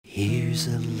Here's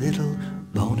a little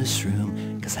bonus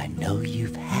room, 'cause I know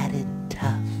you've had it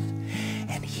tough.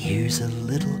 And here's a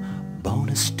little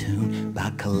bonus tune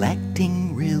about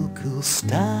collecting real cool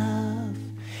stuff.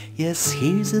 Yes,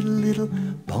 here's a little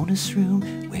bonus room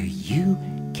where you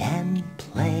can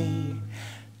play.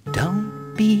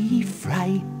 Don't be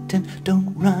frightened,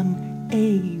 don't run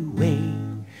away.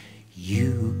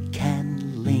 You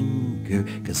can linger,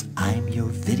 'cause I'm your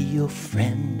video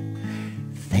friend.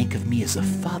 Think of me as a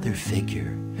father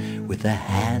figure with a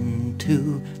hand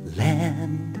to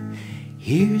lend.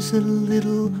 Here's a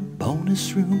little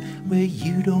bonus room where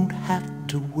you don't have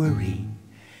to worry.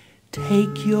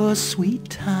 Take your sweet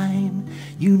time,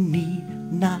 you need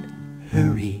not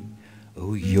hurry.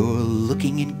 Oh, you're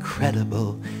looking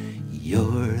incredible,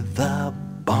 you're the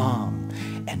bomb.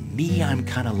 And me, I'm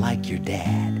kinda like your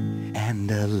dad,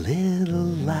 and a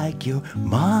little like your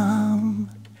mom.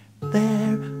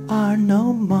 There are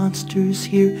no monsters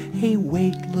here, hey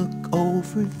wait, look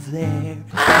over there.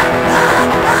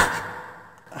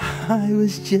 I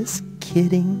was just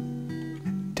kidding,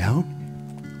 don't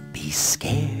be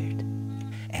scared.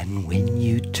 And when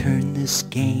you turn this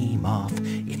game off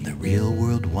in the real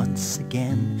world once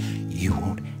again, you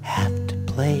won't have to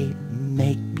play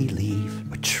make-believe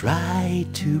or try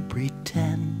to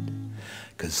pretend.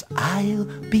 'Cause I'll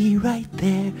be right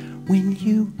there when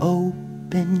you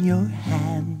open your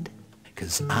hand.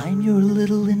 'Cause I'm your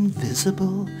little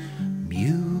invisible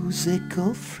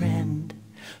musical friend.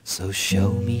 So show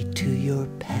me to your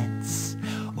pets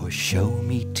or show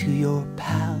me to your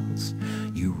pals.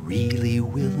 You really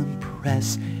will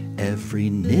impress every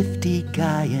nifty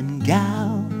guy and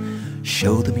gal.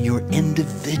 Show them you're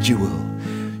individual.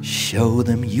 Show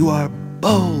them you are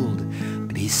bold.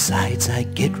 Besides, I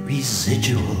get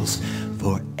residuals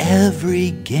for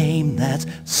every game that's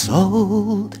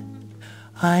sold.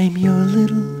 I'm your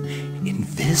little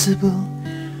invisible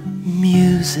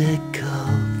musical